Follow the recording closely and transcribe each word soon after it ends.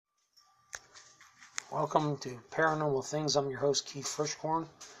Welcome to Paranormal Things. I'm your host, Keith Frischkorn,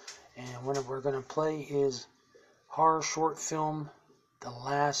 and what we're going to play is horror short film, The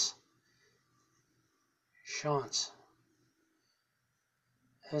Last Seance.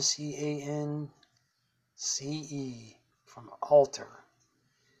 Seance from Alter.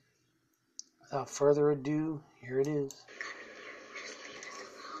 Without further ado, here it is.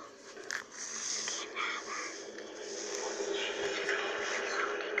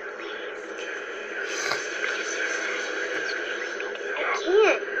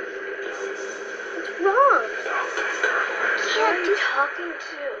 Talking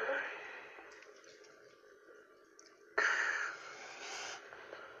to.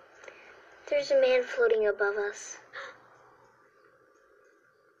 There's a man floating above us.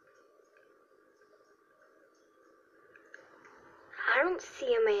 I don't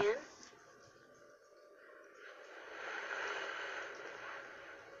see a man.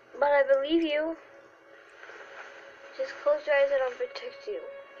 But I believe you. Just close your eyes and I'll protect you.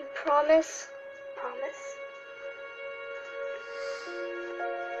 You promise? Promise?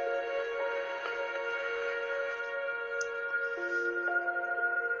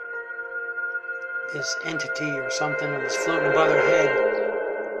 This entity or something was floating above her head.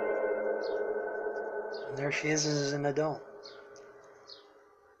 And there she is as an adult.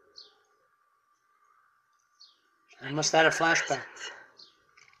 I must have had a flashback.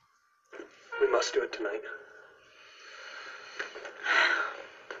 We must do it tonight.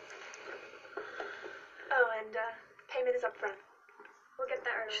 Oh, and payment is up front. We'll get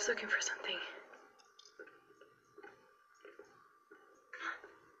that early. She's looking for something.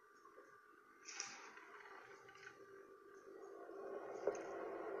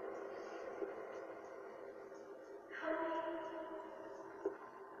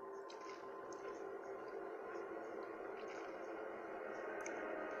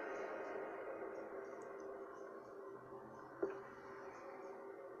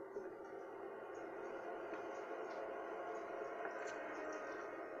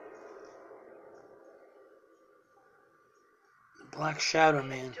 Black Shadow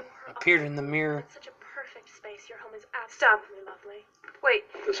Man appeared in the mirror. It's such a perfect space. Your home is absolutely lovely. Wait.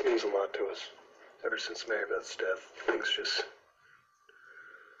 This means a lot to us. Ever since Mary Beth's death, things just...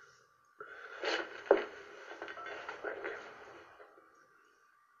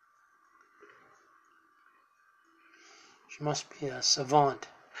 She must be a savant,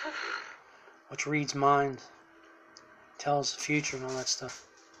 which reads minds, tells the future and all that stuff.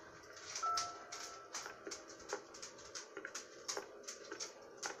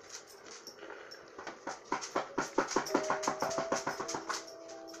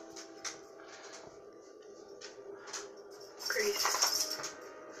 Grace.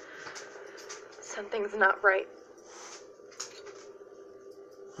 Something's not right.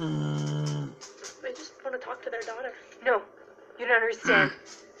 They just want to talk to their daughter. No, you don't understand.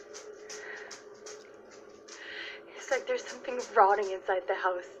 It's like there's something rotting inside the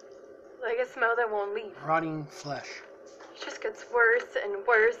house. Like a smell that won't leave. Rotting flesh. It just gets worse and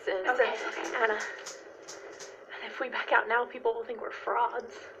worse and... Okay, Anna. And if we back out now, people will think we're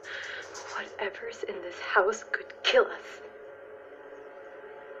frauds. Whatever's in this house could kill us.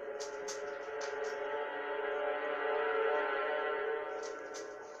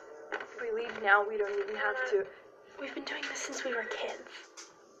 If we leave now, we don't even have to. We've been doing this since we were kids.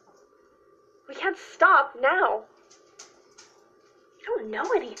 We can't stop now. You don't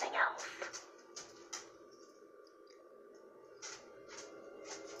know anything else.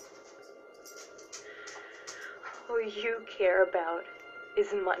 All you care about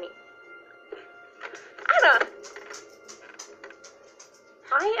is money. Anna!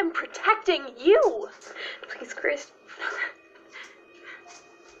 I am protecting you! Please, Chris.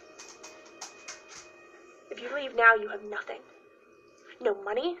 If you leave now, you have nothing. No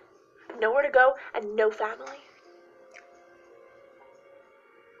money, nowhere to go, and no family.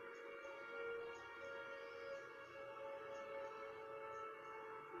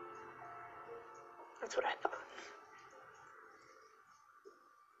 That's what I thought.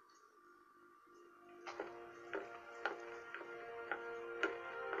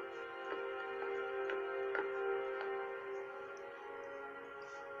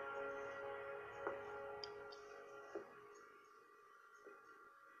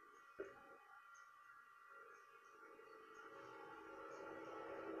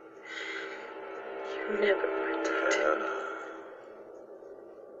 Never protected.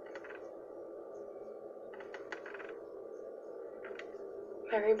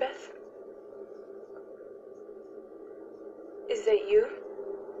 Mary Beth? Is that you?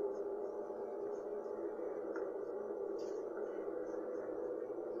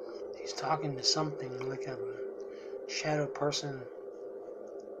 He's talking to something like a shadow person,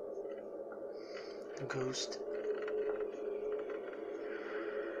 a ghost.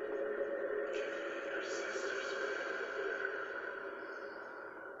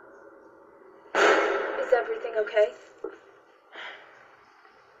 Is everything okay?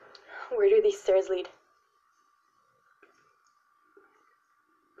 Where do these stairs lead?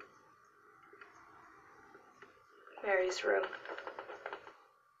 Mary's room.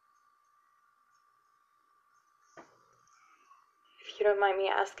 If you don't mind me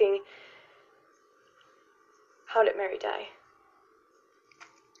asking, how did Mary die?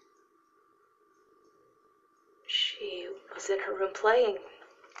 She was in her room playing,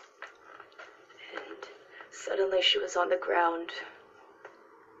 and suddenly she was on the ground.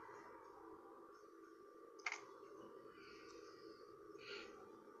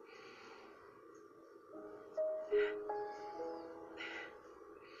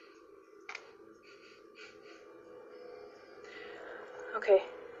 Okay,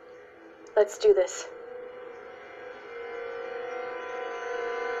 let's do this.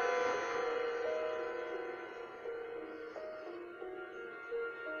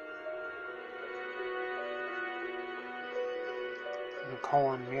 I'm gonna call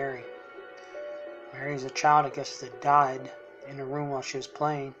on Mary. Mary's a child, I guess, that died in a room while she was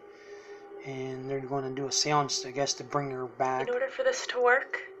playing, and they're going to do a seance, I guess, to bring her back. In order for this to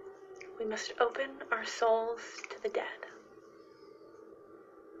work, we must open our souls to the dead.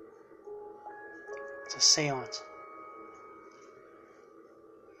 It's a seance.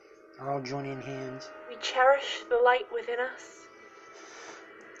 They're all joining hands. We cherish the light within us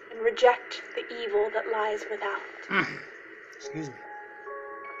and reject the evil that lies without. Excuse me.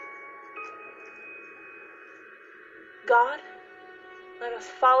 God, let us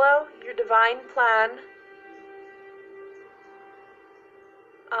follow your divine plan.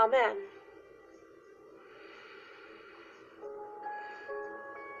 Amen.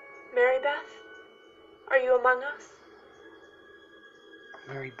 Mary Beth, are you among us?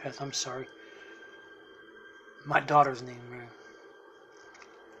 Mary Beth, I'm sorry. My daughter's name, Mary.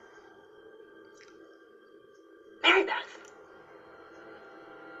 Mary Beth.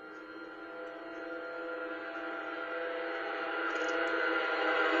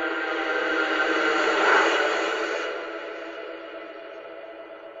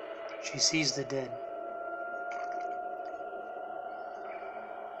 She sees the dead.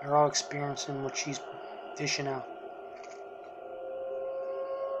 They're all experiencing what she's dishing out.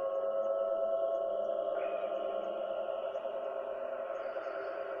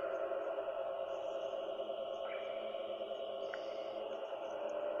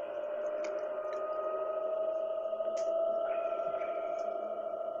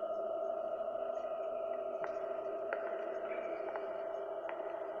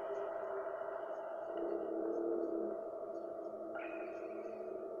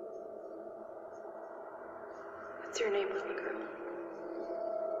 What's your name, little girl?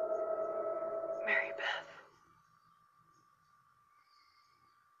 Mary Beth.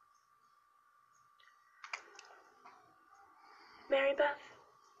 Mary Beth,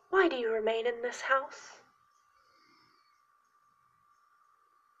 why do you remain in this house?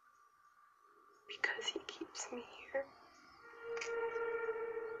 Because he keeps me here.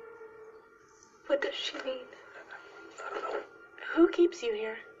 What does she mean? Who keeps you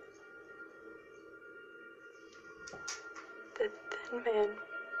here? The thin man.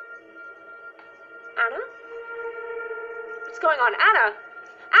 Anna? What's going on? Anna!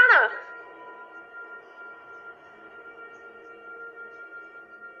 Anna!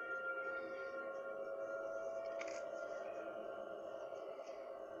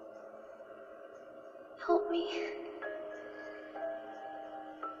 Help me.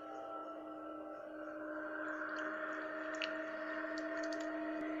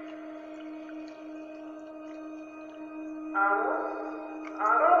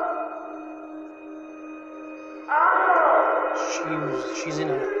 She's in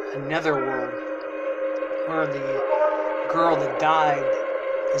another world where the girl that died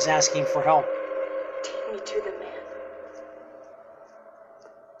is asking for help. Take me to the man.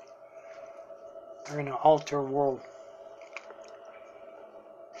 They're in an altar world.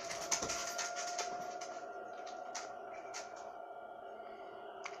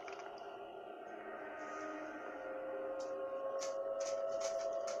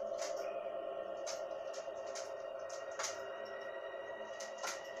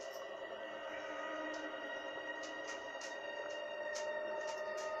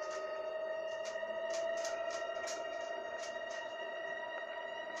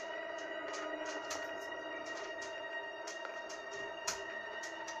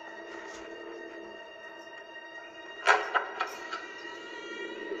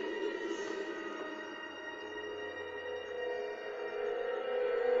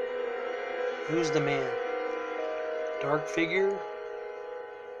 Who's the man? Dark figure?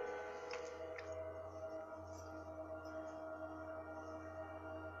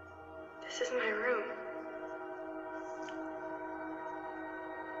 This is my room.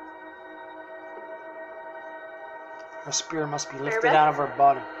 Her spirit must be lifted Maribeth? out of her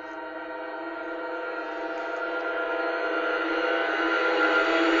body.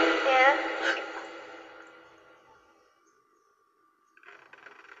 Yeah?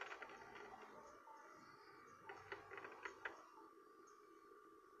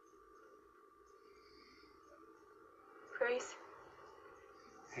 Grace,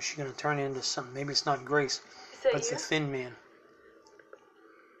 Is she gonna turn into something? Maybe it's not Grace, is that but it's you? a thin man.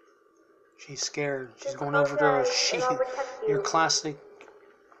 She's scared. She's Just going close over your to her eyes sheet. and I'll protect you. Your classic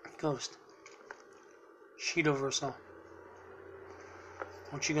ghost. Sheet over herself.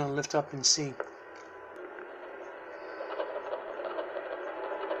 What you gonna lift up and see?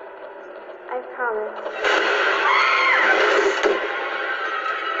 I promise.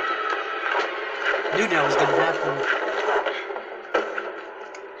 Knew that was gonna happen.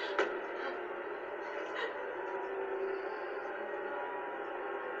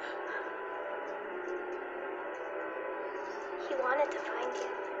 He wanted to find you.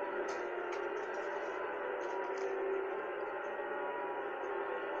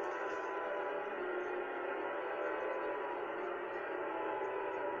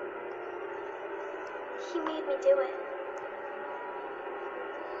 He made me do it.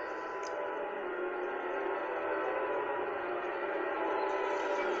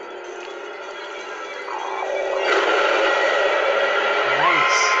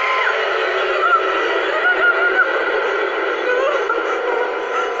 Nice.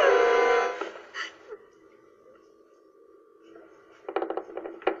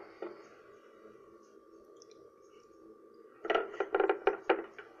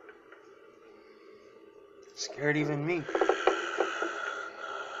 Scared even me.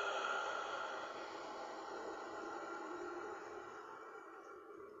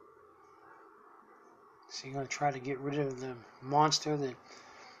 So you're gonna try to get rid of the monster that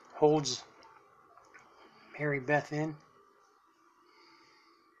holds Mary Beth in?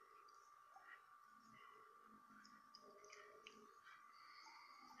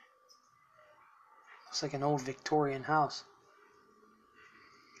 Looks like an old Victorian house.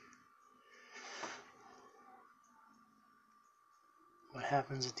 What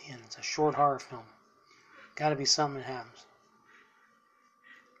happens at the end? It's a short horror film. Gotta be something that happens.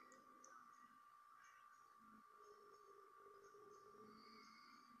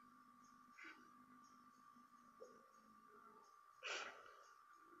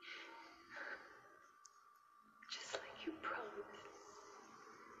 Just like you promised.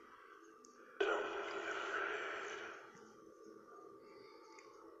 Don't be afraid.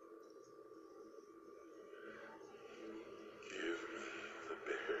 Give me the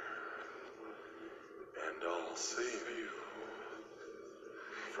bear, and I'll save you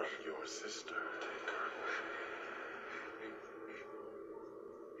from your sister. Take her away.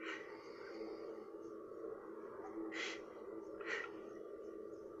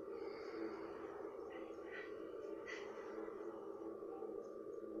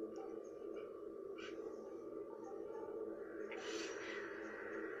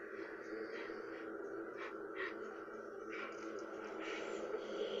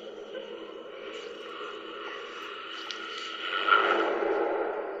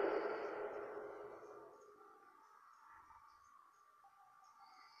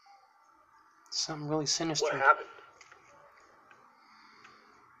 Something really sinister. What happened?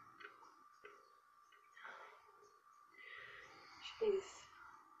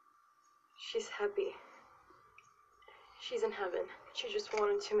 She's happy. She's in heaven. She just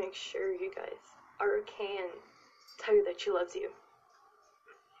wanted to make sure you guys are okay and tell you that she loves you.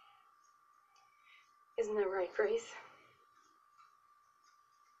 Isn't that right, Grace?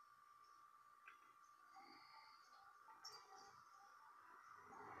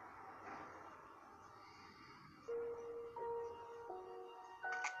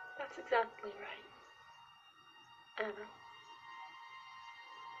 That's exactly right, Anna.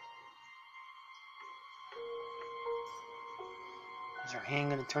 Is her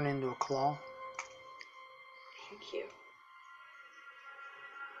hand gonna turn into a claw? Thank you.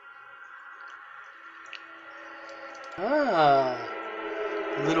 Ah,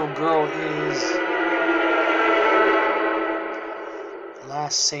 the little girl is the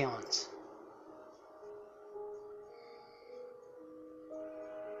last seance.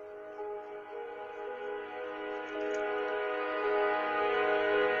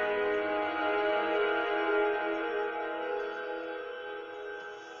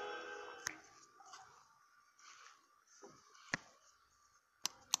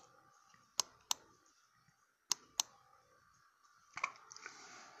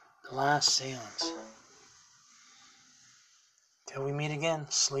 last seance. Till we meet again,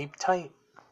 sleep tight.